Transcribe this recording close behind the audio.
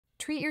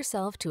Treat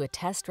yourself to a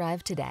test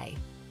drive today.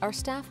 Our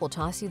staff will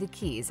toss you the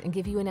keys and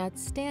give you an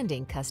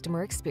outstanding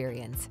customer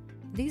experience.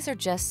 These are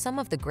just some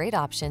of the great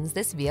options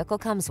this vehicle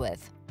comes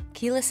with: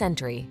 keyless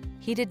entry,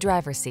 heated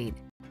driver's seat,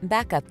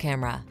 backup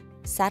camera,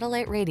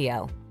 satellite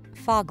radio,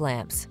 fog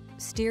lamps,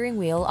 steering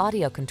wheel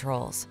audio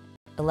controls,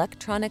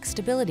 electronic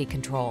stability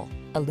control,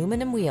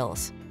 aluminum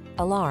wheels,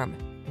 alarm,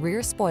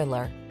 rear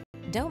spoiler.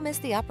 Don't miss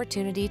the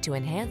opportunity to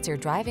enhance your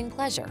driving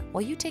pleasure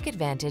while you take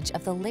advantage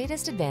of the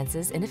latest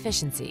advances in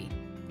efficiency.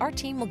 Our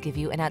team will give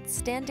you an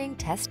outstanding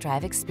test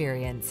drive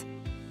experience.